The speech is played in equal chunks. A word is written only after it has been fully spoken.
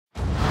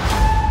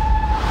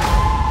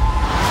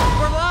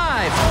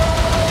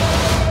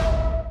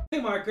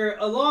marker,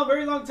 a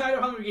very long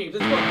title, Hunger Games.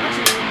 Let's go.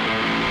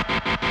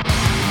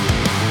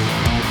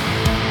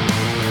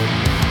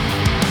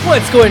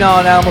 What's going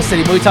on, Alamo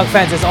City Movie Talk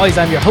fans? As always,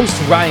 I'm your host,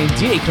 Ryan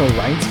D.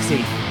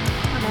 Ryan68.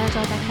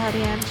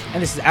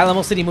 And this is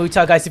Alamo City Movie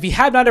Talk, guys. If you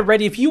have not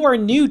already, if you are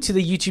new to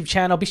the YouTube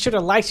channel, be sure to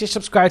like, share,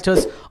 subscribe to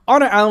us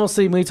on our Alamo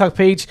City Movie Talk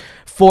page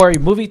for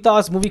movie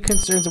thoughts, movie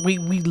concerns. We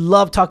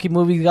love talking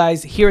movies,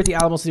 guys, here at the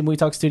Alamo City Movie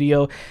Talk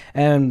studio.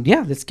 And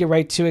yeah, let's get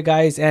right to it,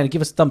 guys, and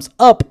give us a thumbs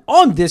up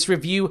on this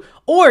review,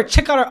 or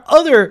check out our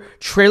other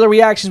trailer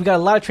reactions. We got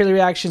a lot of trailer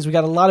reactions. We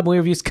got a lot of movie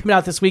reviews coming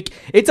out this week.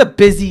 It's a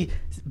busy.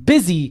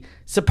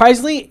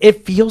 Surprisingly,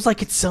 it feels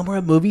like it's summer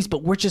of movies,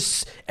 but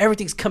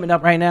everything's coming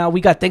up right now.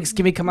 We got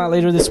Thanksgiving coming out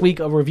later this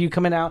week, a review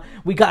coming out.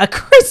 We got a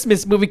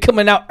Christmas movie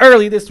coming out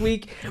early this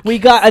week. We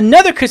got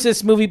another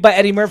Christmas movie by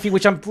Eddie Murphy,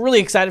 which I'm really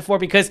excited for,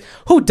 because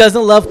who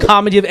doesn't love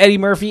comedy of Eddie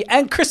Murphy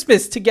and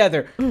Christmas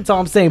together? That's all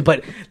I'm saying.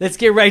 But let's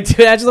get right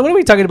to it. Angela, what are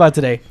we talking about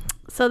today?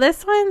 So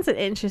this one's an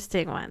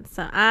interesting one.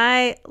 So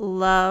I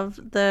love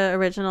the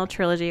original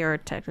trilogy, or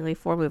technically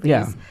 4 movies.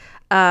 Yeah.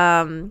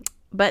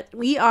 But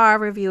we are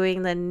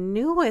reviewing the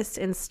newest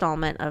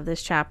installment of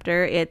this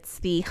chapter. It's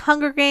the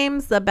Hunger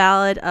Games, the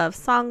Ballad of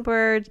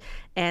Songbirds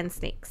and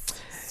Snakes.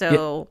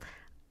 So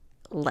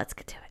let's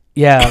get to it.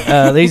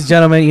 Yeah, ladies and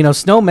gentlemen,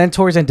 Snow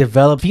mentors and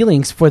develops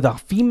feelings for the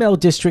female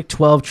District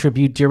 12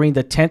 tribute during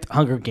the 10th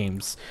Hunger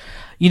Games.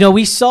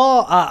 We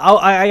saw,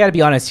 I got to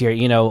be honest here,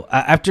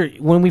 after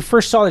when we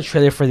first saw the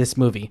trailer for this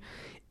movie,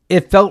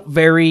 it felt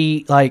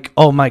very like,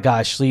 oh my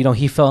gosh,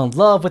 he fell in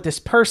love with this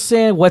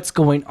person. What's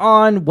going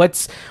on?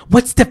 What's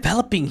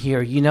developing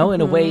here, in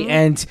a way.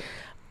 And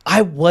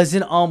I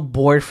wasn't on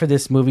board for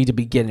this movie to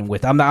begin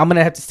with. I'm going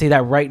to have to say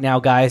that right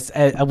now, guys.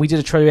 We did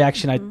a trailer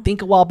reaction, I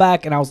think, a while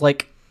back, and I was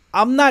like,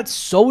 I'm not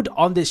sold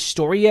on this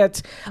story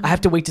yet. I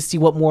have to wait to see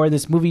what more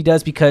this movie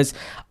does, because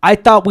I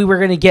thought we were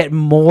going to get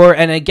more.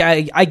 And I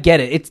get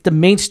it. It's the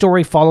main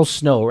story follows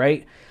Snow,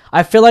 right?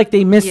 I feel like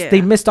they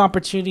missed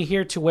opportunity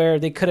here to where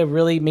they could have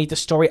really made the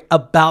story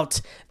about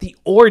the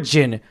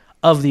origin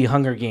of the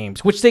Hunger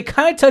Games, which they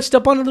kind of touched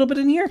up on a little bit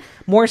in here,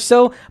 more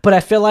so. But I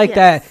feel like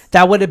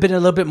that would have been a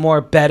little bit more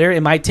better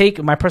in my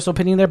personal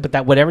opinion there. But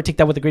take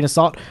that with a grain of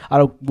salt.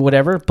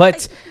 Whatever.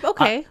 But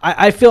okay,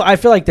 I feel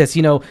like this.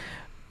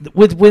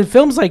 With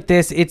films like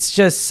this, it's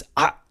just.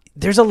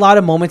 There's a lot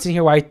of moments in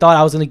here where I thought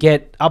I was going to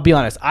get, I'll be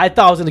honest, I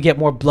thought I was going to get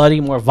more bloody,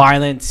 more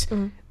violent.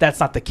 That's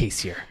not the case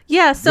here.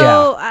 Yeah,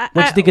 so... Yeah.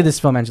 What do you think of this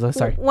film, Angela?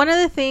 Sorry. One of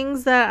the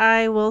things that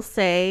I will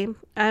say,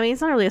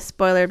 it's not really a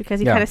spoiler, because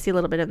you kind of see a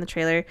little bit in the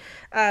trailer.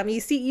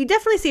 You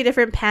definitely see a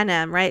different Pan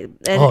Am, right?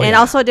 And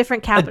also a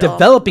different capital. A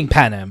developing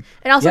Pan Am.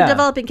 And also a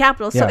developing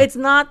capital. So it's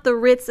not the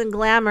ritz and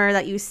glamour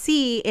that you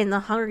see in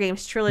the Hunger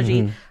Games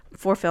trilogy,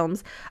 4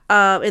 films,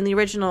 in the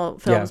original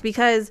films,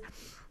 because...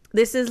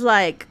 This is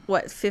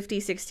 50,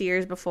 60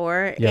 years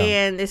before. Yeah.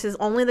 And this is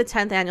only the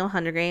 10th annual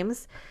Hunger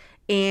Games.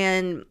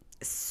 And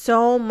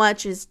so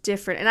much is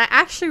different. And I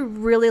actually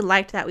really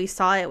liked that we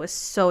saw it was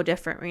so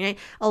different, right?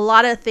 A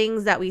lot of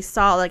things that we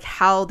saw, like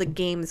how the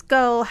games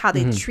go, how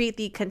they treat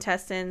the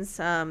contestants,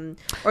 or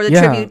the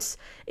tributes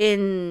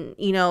in,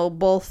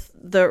 both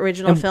the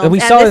original films and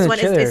this one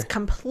is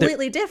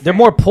completely different. They're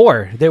more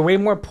poor. They're way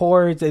more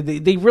poor.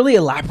 They really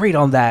elaborate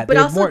on that. But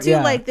also,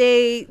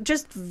 they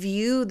just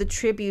view the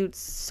tributes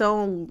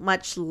so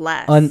much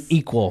less.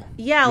 Unequal.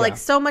 Yeah,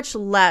 so much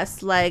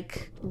less,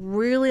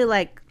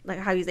 really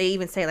how they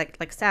even say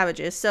like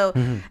savages. So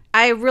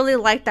I really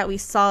like that we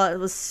saw it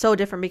was so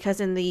different, because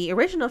in the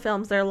original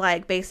films they're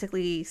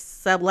basically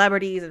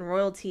celebrities and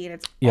royalty, and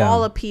it's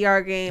all a PR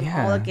game,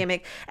 all a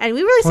gimmick. And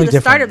we really see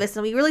the start of this,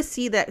 and we really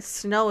see that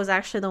Snow is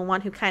actually the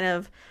one who kind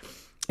of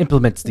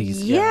implements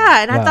these.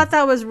 I thought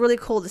that was really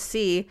cool to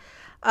see.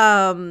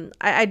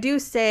 I do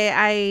say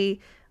I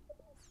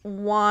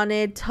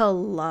wanted to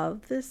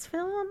love this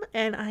film,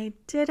 and I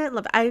didn't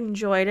love it. I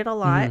enjoyed it a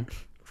lot.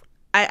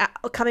 I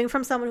coming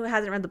from someone who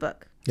hasn't read the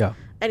book,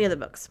 any of the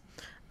books,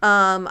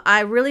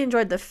 I really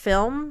enjoyed the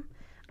film.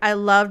 I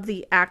loved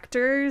the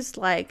actors,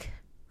 like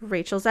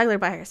Rachel Zegler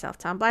by herself,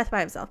 Tom Blythe by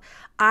himself.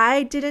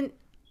 I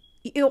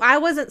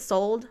wasn't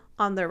sold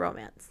on their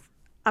romance.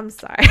 I'm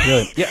sorry.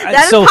 Really? Yeah,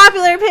 that's a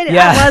popular opinion.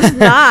 Yeah. I was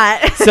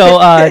not. So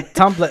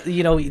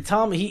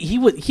Tom,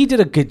 he did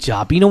a good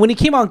job. When he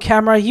came on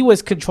camera, he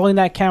was controlling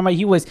that camera.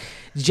 He was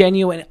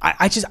genuine.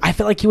 I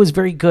felt like he was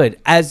very good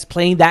as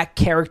playing that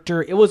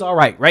character. It was all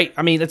right?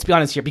 I mean, let's be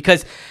honest here,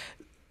 because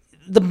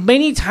the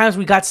many times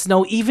we got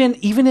Snow, even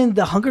in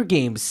the Hunger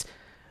Games,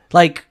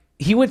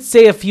 he would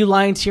say a few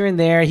lines here and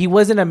there. He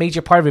wasn't a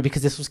major part of it,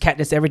 because this was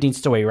Katniss Everdeen's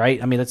story, right?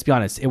 I mean, let's be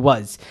honest, it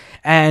was.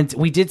 And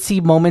we did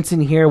see moments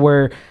in here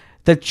where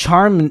the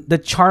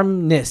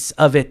charmness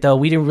of it,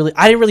 though, I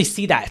didn't really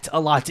see that a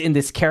lot in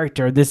this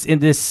character, in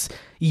this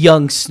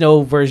young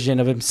Snow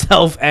version of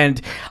himself.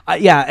 And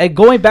and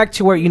going back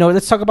to where,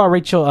 let's talk about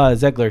Rachel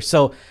Zegler.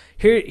 So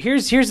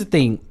Here's the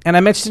thing, and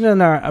I mentioned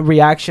in our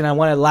reaction. I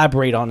want to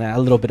elaborate on that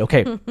a little bit.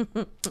 Okay.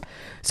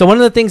 So one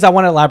of the things I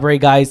want to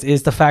elaborate, guys,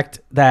 is the fact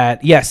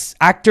that yes,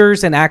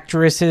 actors and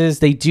actresses,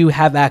 they do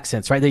have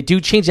accents, right? They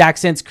do change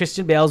accents.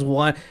 Christian Bale's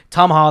one,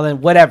 Tom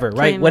Holland, whatever,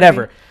 right?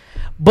 Whatever.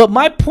 But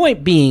my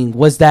point being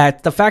was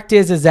that the fact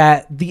is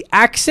that the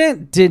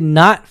accent did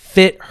not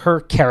fit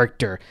her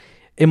character.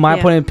 In my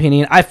point of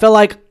opinion, I felt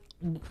like,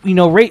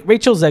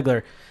 Rachel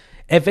Zegler.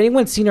 If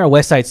anyone's seen her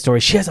West Side Story,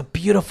 she has a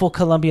beautiful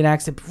Colombian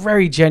accent,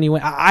 very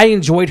genuine. I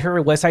enjoyed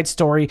her West Side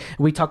Story.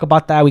 We talk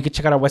about that. We could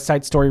check out our West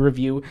Side Story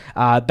review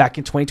back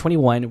in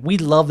 2021. We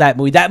love that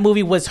movie. That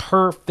movie was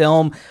her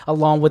film,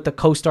 along with the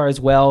co-star as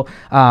well.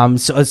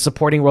 So a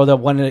supporting role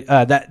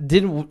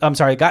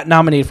that got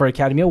nominated for an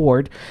Academy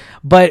Award.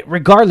 But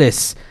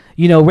regardless,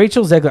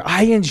 Rachel Zegler,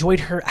 I enjoyed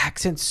her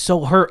accent,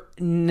 her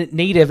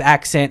native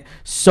accent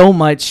so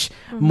much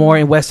more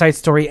in West Side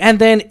Story. And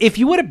then if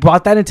you would have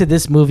brought that into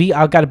this movie,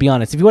 I got to be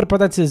honest, if you would have brought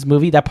that to this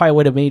movie, that probably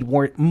would have made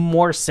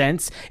more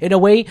sense in a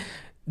way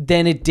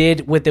than it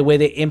did with the way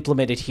they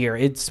implemented here.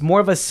 It's more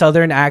of a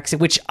Southern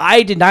accent, which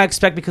I did not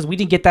expect because we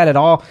didn't get that at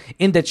all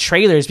in the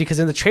trailers, because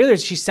in the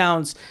trailers she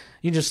sounds...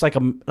 You're just like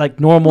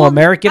normal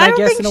American, I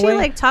guess, in a way. I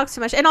don't think she talks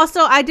too much. And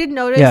also, I did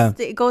notice that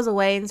it goes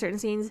away in certain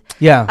scenes.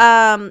 Yeah.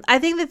 I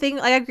think the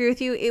thing, I agree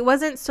with you. It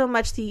wasn't so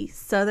much the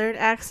Southern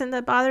accent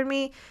that bothered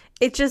me.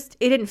 It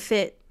didn't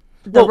fit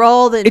the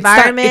role, the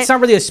environment. It's not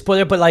really a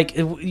spoiler, but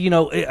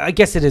I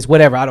guess it is.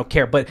 Whatever. I don't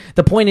care. But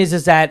the point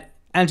is that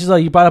Angela,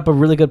 you brought up a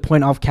really good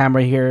point off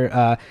camera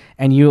here,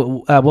 and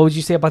you, what would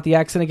you say about the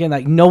accent again?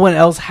 Like, no one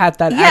else had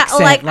that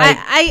accent.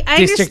 I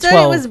understood 12.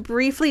 It was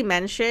briefly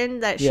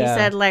mentioned that she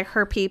said like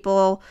her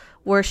people,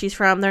 where she's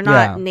from, they're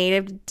not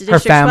native to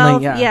District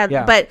 12.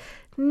 Yeah, but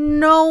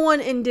no one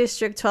in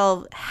District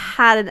 12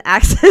 had an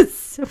accent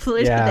similar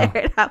to there.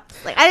 And I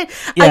was like,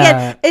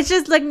 again, it's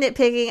just like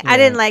nitpicking. Yeah. I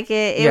didn't like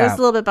it. It was a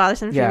little bit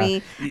bothersome for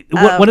me.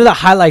 One of the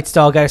highlights,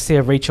 though, I gotta say,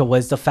 of Rachel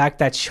was the fact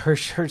that her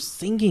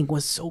singing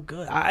was so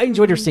good. I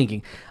enjoyed her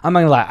singing. I'm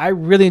not gonna lie. I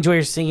really enjoyed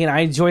her singing.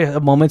 I enjoyed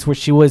the moments where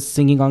she was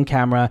singing on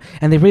camera,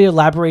 and they really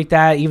elaborate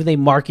that. Even they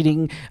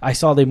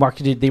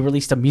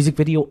released a music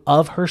video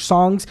of her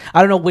songs.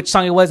 I don't know which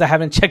song it was. I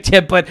haven't checked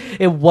yet, but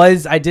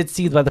I did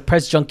see the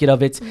press junket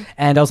of it.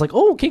 And I was like,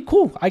 oh, okay,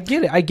 cool. I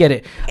get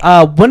it.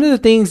 One of the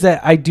things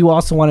that I do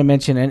also want to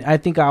mention, and I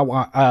think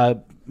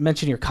I'll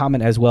mention your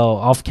comment as well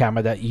off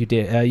camera that you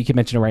did. You can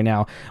mention it right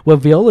now. Well,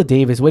 Viola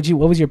Davis, what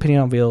was your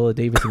opinion on Viola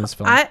Davis in this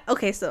film?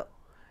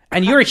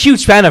 And you're a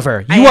huge fan of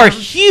her. You are a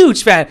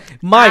huge fan.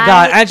 My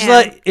God,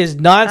 Angela is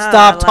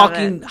nonstop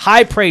talking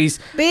high praise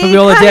for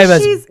Viola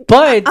Davis.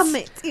 But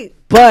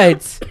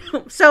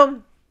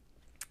so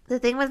the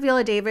thing with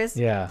Viola Davis,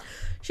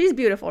 she's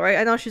beautiful, right?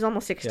 I know she's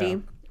almost 60. Yeah.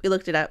 We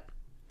looked it up.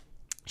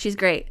 She's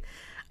great.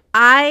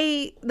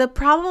 The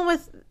problem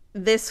with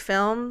this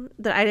film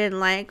that I didn't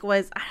like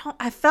was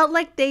I felt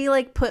like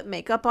they put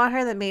makeup on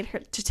her that made her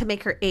to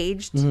make her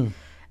aged.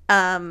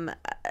 Mm-hmm.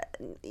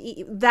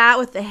 That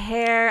with the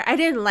hair, I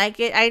didn't like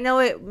it. I know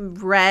it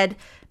read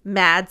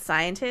Mad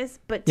Scientist,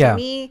 but to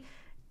me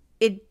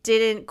it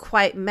didn't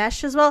quite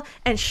mesh as well.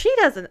 And she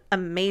does an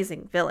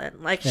amazing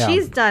villain.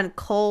 She's done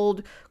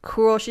Cold,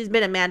 Cruel. She's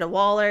been Amanda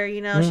Waller,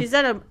 she's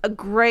done a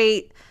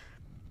great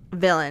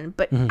villain,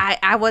 but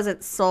I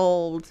wasn't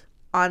sold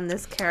on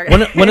this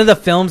character. One of the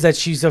films that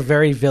she's a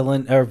very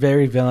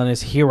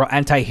villainous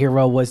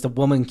anti-hero was The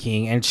Woman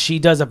King, and she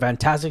does a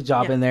fantastic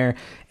job in there.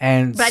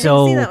 And but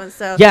so I didn't see that one,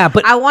 so yeah,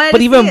 but I wanted to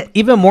see it.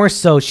 Even more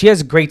so, she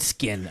has great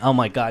skin. Oh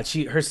my God,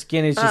 her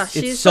skin is just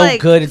it's so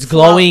good. It's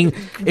glowing.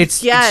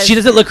 She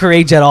doesn't look her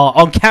age at all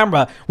on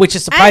camera, which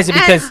is surprising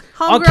because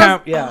on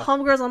camera,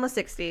 Homegirl's almost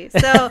 60,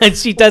 so and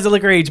she doesn't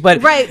look her age.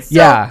 But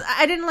so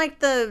I didn't like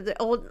the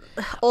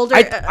older.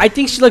 I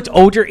think she looked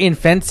older in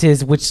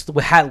Fences, which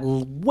had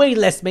way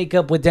less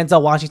makeup. With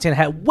Denzel Washington,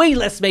 had way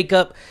less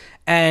makeup.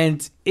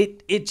 And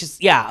it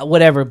just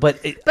whatever, but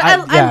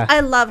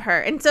I love her,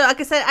 and so like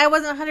I said, I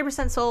wasn't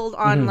 100% sold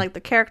on the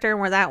character and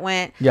where that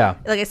went. Yeah,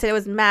 like I said, it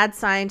was Mad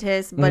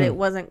Scientist, but it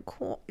wasn't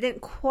cool. It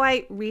didn't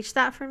quite reach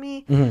that for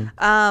me.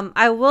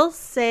 I will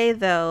say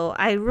though,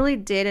 I really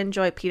did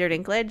enjoy Peter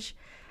Dinklage.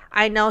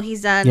 I know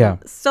he's done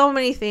so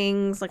many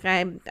things, like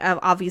I'm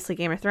obviously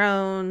Game of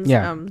Thrones,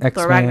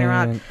 Thor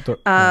Ragnarok,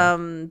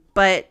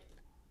 but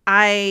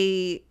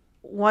I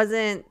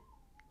wasn't.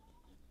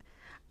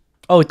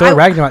 Oh, Thor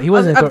Ragnarok. He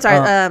wasn't. I'm sorry.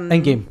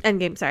 Endgame.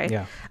 Endgame. Sorry.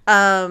 Yeah.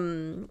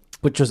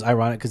 Which was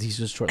ironic because he's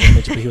just short,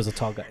 but he was a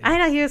tall guy. I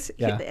know he was.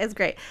 Yeah. It's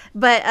great,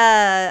 but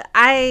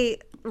I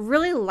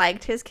really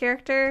liked his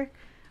character,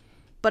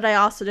 but I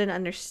also didn't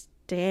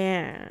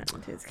understand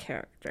his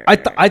character. I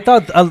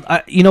thought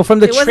from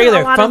the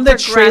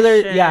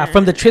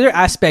trailer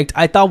aspect,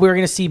 I thought we were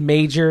gonna see more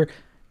major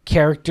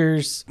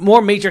characters,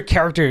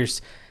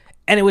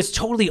 and it was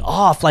totally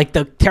off. Like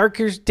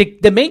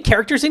the main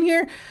characters in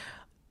here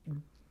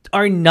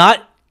are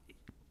not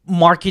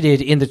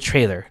marketed in the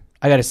trailer,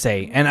 I gotta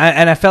say, and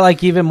I felt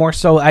like even more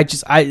so. I'm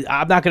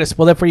not gonna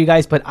spoil it for you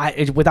guys, but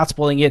without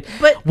spoiling it,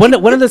 but one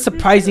of the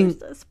surprising.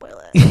 Spoil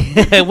it.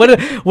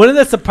 One of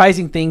the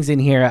surprising things in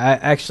here, I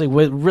actually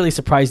what really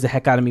surprised the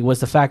heck out of me was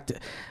the fact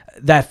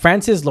that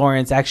Francis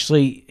Lawrence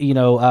actually,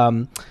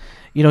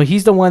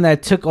 he's the one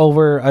that took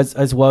over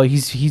as well.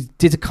 He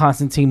did the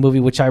Constantine movie,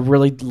 which I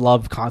really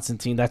love.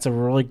 Constantine, that's a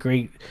really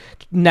great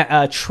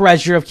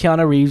treasure of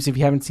Keanu Reeves. If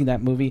you haven't seen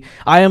that movie,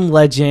 I Am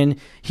Legend.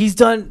 He's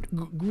done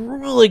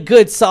really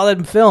good,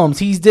 solid films.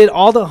 He's did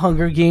all the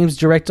Hunger Games,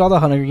 directed all the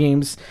Hunger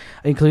Games,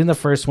 including the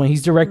first one.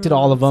 He's directed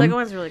all of them. The second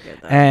one's really good,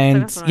 though.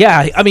 And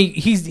yeah, I mean,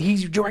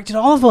 he's directed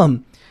all of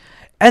them.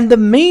 And the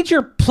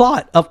major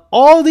plot of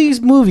all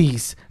these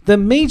movies, the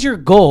major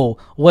goal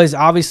was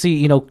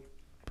obviously,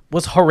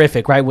 was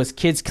horrific, right? Was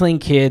kids killing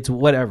kids,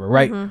 whatever,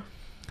 right? Mm-hmm.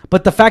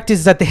 But the fact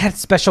is that they had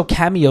special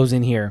cameos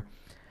in here.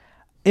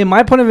 In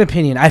my point of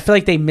opinion, I feel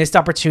like they missed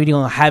opportunity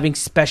on having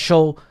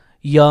special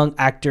young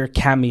actor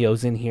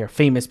cameos in here,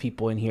 famous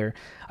people in here.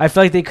 I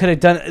feel like they could have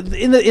done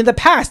in the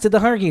past at the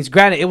Hunger Games.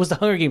 Granted, it was the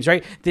Hunger Games,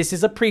 right? This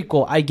is a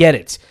prequel. I get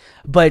it.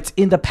 But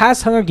in the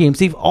past Hunger Games,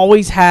 they've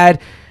always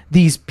had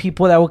these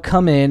people that would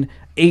come in,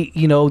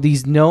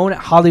 these known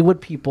Hollywood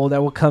people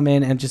that would come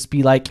in and just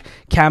be like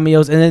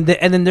cameos, and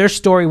then their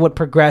story would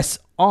progress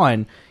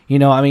on.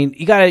 I mean,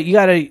 you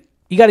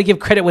gotta give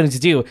credit when it's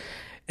due.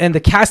 And the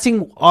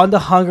casting on the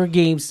Hunger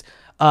Games,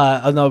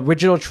 on the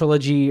original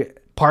trilogy,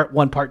 Part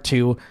 1, Part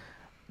 2,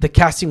 the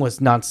casting was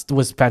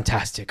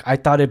fantastic. I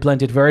thought it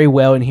blended very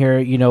well in here.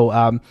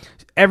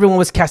 Everyone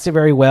was casted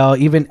very well.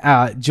 Even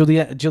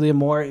Julia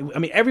Moore. I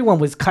mean, everyone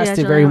was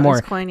casted very well.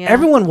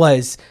 Everyone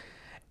was.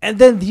 And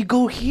then you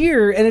go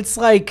here, and it's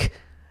like,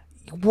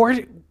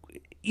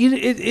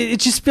 it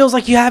just feels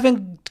like you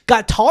haven't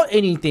got taught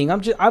anything.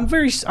 I'm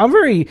very.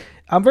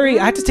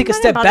 I had to take a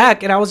step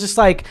back, and I was just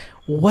like,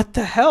 what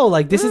the hell?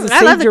 Like, this is the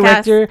same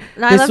director.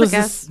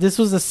 This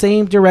was the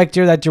same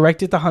director that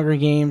directed the Hunger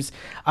Games.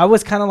 I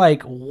was kind of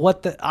like,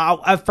 what the?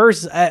 At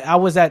first, I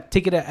was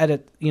taking it at a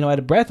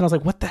breath, and I was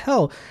like, what the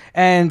hell?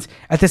 And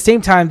at the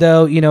same time,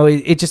 though,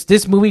 it just,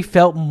 this movie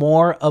felt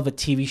more of a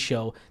TV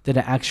show than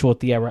an actual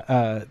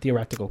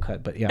theatrical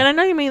cut. But yeah, and I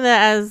know you mean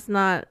that as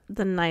not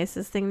the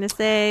nicest thing to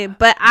say,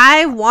 but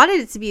I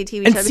wanted it to be a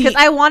TV show because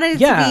I wanted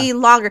it to be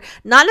longer,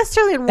 not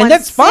necessarily in one and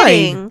that's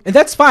sitting. Fine. And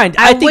that's fine.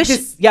 I think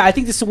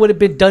this would have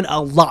been done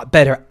a lot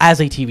better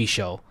as a TV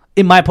show,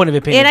 in my point of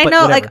opinion. And I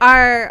know, like,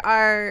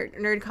 our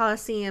Nerd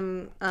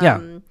Coliseum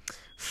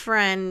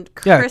friend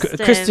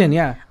Kristen,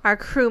 our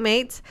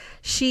crewmate,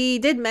 she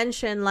did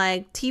mention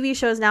like TV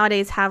shows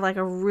nowadays have like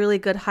a really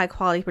good high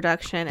quality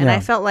production, and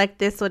I felt like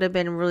this would have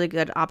been a really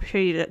good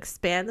opportunity to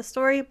expand the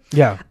story.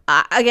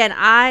 Again,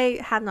 I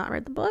have not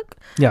read the book,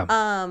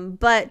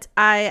 but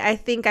I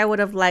think I would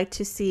have liked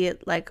to see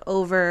it like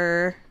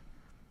over,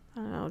 I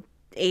don't know,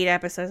 8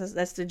 episodes.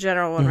 That's the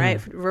general one,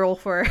 right? Rule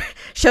for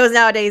shows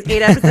nowadays,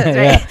 8 episodes,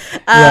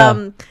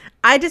 right?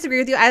 I disagree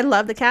with you. I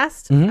love the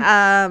cast. Like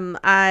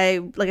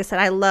I said,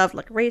 I loved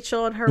like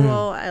Rachel in her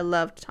role. I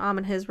loved Tom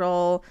in his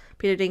role.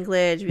 Peter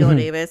Dinklage, Viola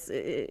Davis.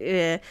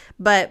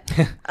 But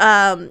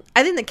I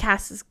think the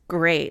cast is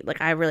great. Like,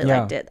 I really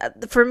liked it.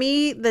 For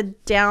me, the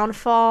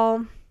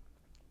downfall,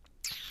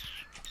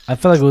 I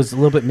feel like it was a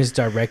little bit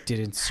misdirected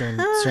in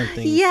certain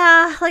things.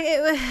 Yeah, like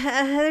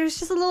there's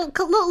just a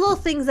little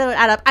things that would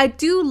add up. I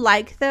do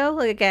like, though,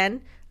 like,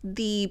 again,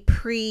 the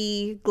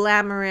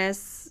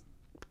pre-glamorous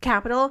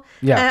capital.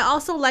 And I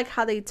also like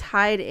how they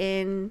tied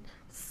in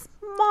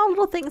small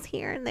little things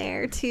here and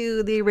there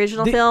to the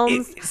original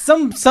films.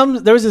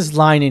 There was this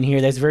line in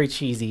here that's very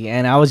cheesy,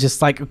 and I was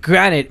just like,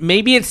 granted,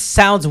 maybe it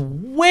sounds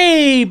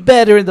way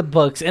better in the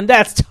books, and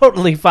that's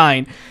totally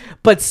fine.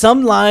 But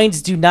some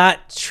lines do not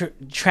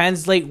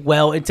translate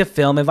well into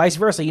film, and vice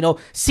versa.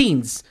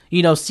 Scenes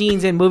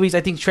in movies. I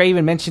think Trey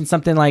even mentioned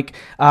something like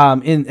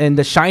in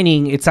The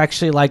Shining. It's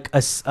actually like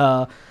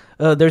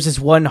there's this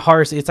one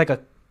horse. It's like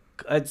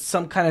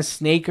some kind of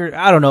snake, or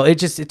I don't know. I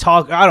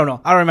don't know.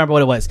 I don't remember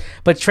what it was.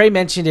 But Trey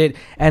mentioned it,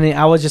 and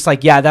I was just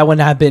like, yeah, that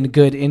wouldn't have been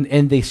good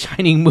in the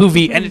Shining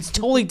movie, and it's a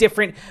totally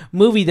different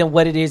movie than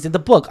what it is in the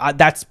book.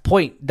 That's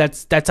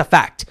a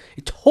fact.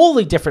 A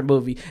totally different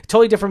movie.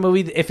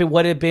 If it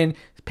would have been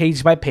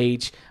page by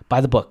page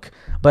by the book.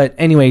 But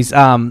anyways,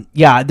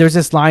 there's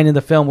this line in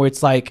the film where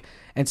it's like,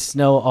 and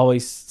snow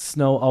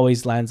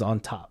always lands on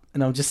top.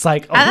 And I'm just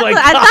like, I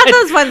thought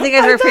those one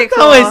things were pretty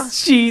cool. That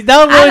was cheesy.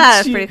 That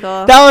was pretty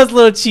cool. That was a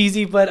little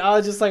cheesy, but I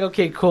was just like,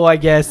 okay, cool, I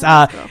guess.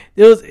 Cool.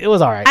 It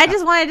was all right. I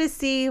just wanted to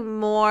see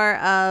more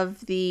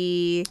of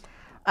the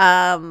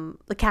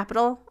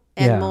capital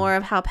and more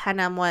of how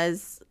Panem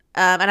was.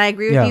 And I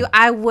agree with you.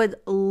 I would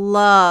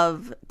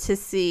love to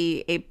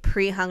see a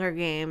pre-Hunger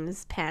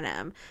Games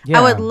Panem.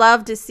 I would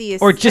love to see a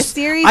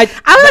series. I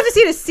would love to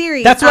see a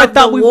series. That's what I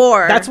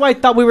thought. That's what I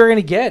thought we were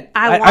gonna get.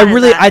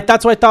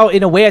 That's what I thought.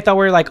 In a way, I thought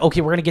we were like, okay,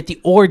 we're gonna get the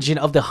origin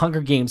of the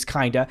Hunger Games,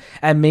 kinda,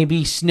 and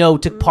maybe Snow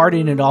took part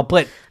in it all,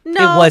 but it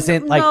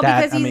wasn't like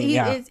that.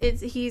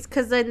 Because he's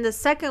because in the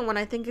second one,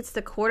 I think it's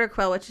the Quarter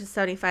Quell, which is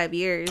 75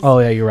 years. Oh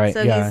yeah, you're right.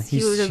 So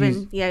he would have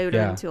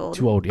been too old.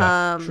 Too old.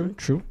 Yeah.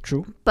 True.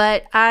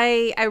 But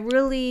I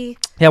really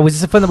was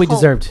this a film that we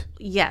deserved?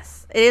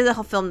 Yes, it is a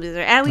whole film to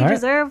deserve, and we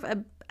deserve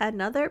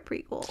another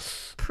prequel.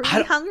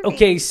 Pre-Hunger Games.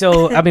 Okay,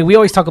 so I mean, we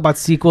always talk about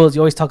sequels.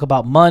 You always talk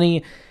about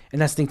money,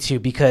 and that's the thing too,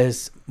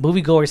 because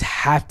moviegoers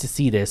have to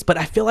see this. But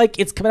I feel like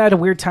it's coming at a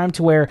weird time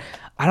to where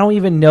I don't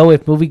even know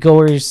if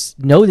moviegoers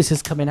know this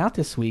is coming out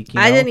this week.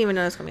 I didn't even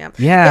know it was coming out.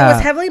 Yeah, it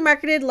was heavily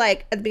marketed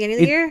like at the beginning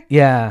of the year.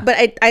 Yeah,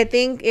 but I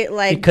think it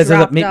like because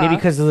dropped maybe off.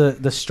 because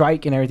of the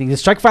strike and everything. The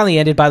strike finally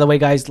ended, by the way,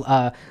 guys.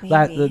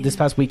 This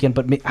past weekend,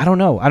 but I don't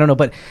know.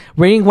 But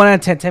rating 1 out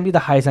of 10. Tell me the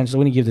highest. Angela,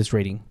 what do you give this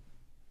rating?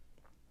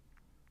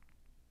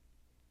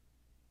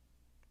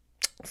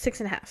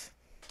 6.5.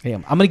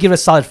 Damn, I'm gonna give it a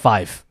solid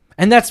 5.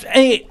 And that's,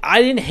 hey,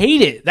 I didn't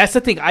hate it. That's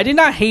the thing. I did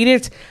not hate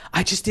it.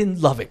 I just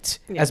didn't love it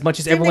as much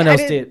as everyone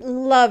else did.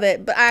 Love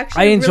it, but I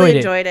really enjoyed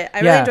it. I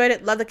really enjoyed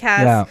it. Love the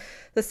cast. Yeah.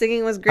 The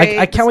singing was great.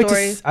 I can't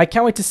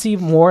wait to see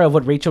more of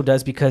what Rachel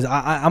does, because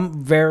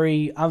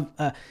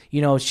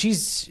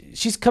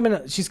she's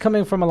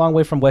coming from a long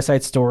way from West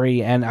Side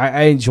Story, and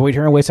I enjoyed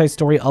her in West Side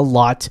Story a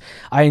lot.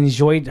 I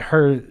enjoyed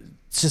her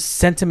just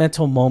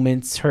sentimental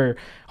moments, her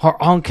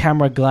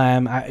on-camera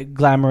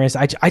glamorous.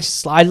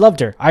 I loved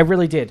her. I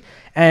really did.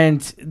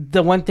 And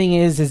the one thing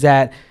is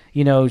that,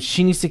 you know,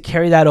 she needs to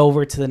carry that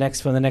over to the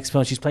next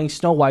film. She's playing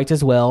Snow White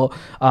as well,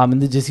 in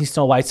the Disney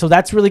Snow White. So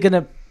that's really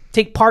gonna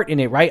take part in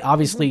it, right?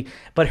 Obviously. Mm-hmm.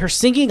 But her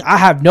singing, I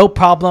have no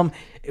problem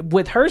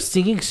with her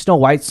singing Snow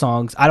White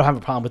songs. I don't have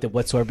a problem with it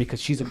whatsoever,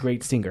 because she's a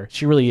great singer.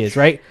 She really is,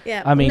 right?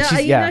 Yeah. I mean,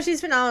 she's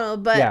phenomenal.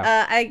 But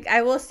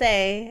I will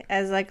say,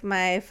 as like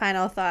my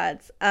final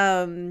thoughts,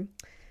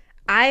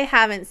 I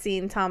haven't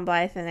seen Tom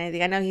Blythe in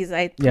anything. I know he's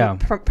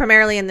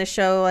primarily in the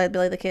show,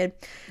 Billy the Kid.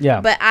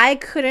 Yeah. But I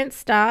couldn't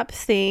stop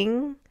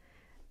seeing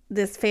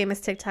this famous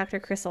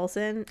TikToker Chris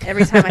Olsen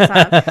every time I saw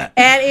him.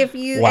 And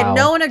and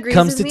no one agrees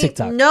with me.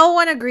 TikTok. No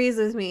one agrees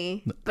with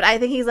me, but I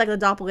think he's like the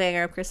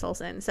doppelganger of Chris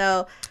Olsen.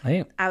 So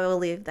I will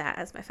leave that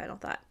as my final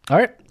thought. All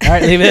right,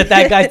 leave it at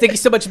that, guys. Thank you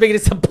so much for making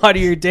this a part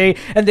of your day.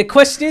 And the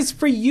question is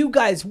for you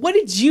guys: what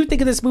did you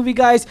think of this movie,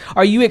 guys?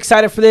 Are you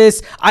excited for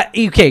this? I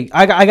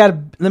got.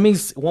 Let me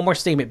one more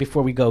statement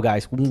before we go,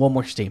 guys. One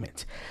more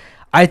statement.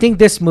 I think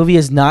this movie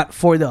is not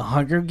for the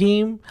Hunger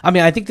Game. I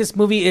mean, I think this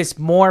movie is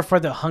more for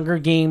the Hunger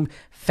Game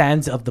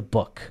fans of the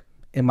book,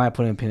 in my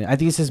opinion. I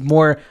think this is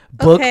more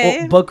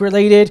book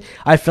related.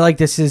 I feel like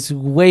this is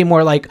way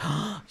more like,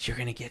 oh, you're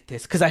gonna get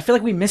this, because I feel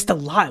like we missed a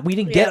lot. We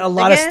didn't get a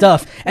lot of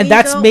stuff, and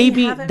that's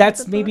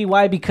maybe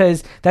why,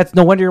 because that's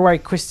no wonder why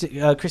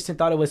Kristen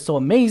thought it was so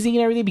amazing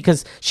and everything,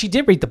 because she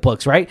did read the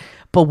books, right?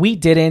 But we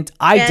didn't.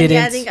 I didn't.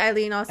 Yeah, I think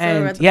Eileen also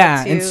read the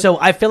book too. And so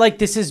I feel like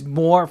this is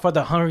more for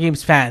the Hunger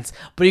Games fans.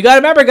 But you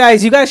gotta remember,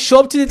 guys, you gotta show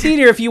up to the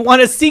theater if you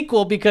want a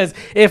sequel, because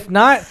if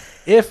not,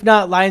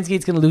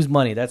 Lionsgate's gonna lose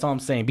money. That's all I'm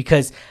saying.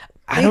 Because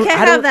I don't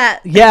have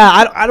that.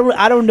 Yeah,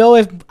 I don't know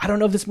if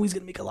this movie's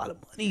gonna make a lot of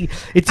money.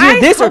 It's either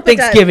this or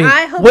Thanksgiving.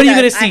 What are you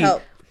gonna see?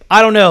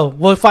 I don't know.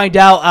 We'll find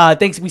out.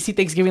 We see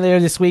Thanksgiving later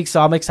this week,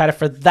 so I'm excited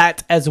for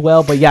that as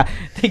well. But yeah,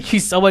 thank you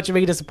so much for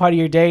making this a part of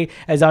your day.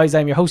 As always,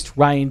 I'm your host,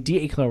 Ryan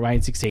D.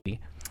 Ryan 680.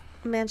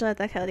 I'm Angela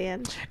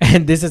Calian.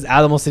 And this is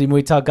Alamo City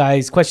Movie Talk,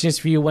 guys. Question is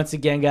for you once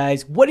again,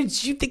 guys. What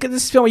did you think of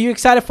this film? Are you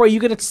excited for it? Are you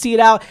going to see it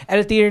out at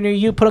a theater near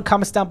you? Put a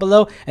comment down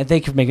below. And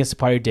thank you for making this a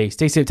part of your day.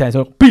 Stay safe, guys.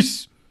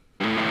 Peace.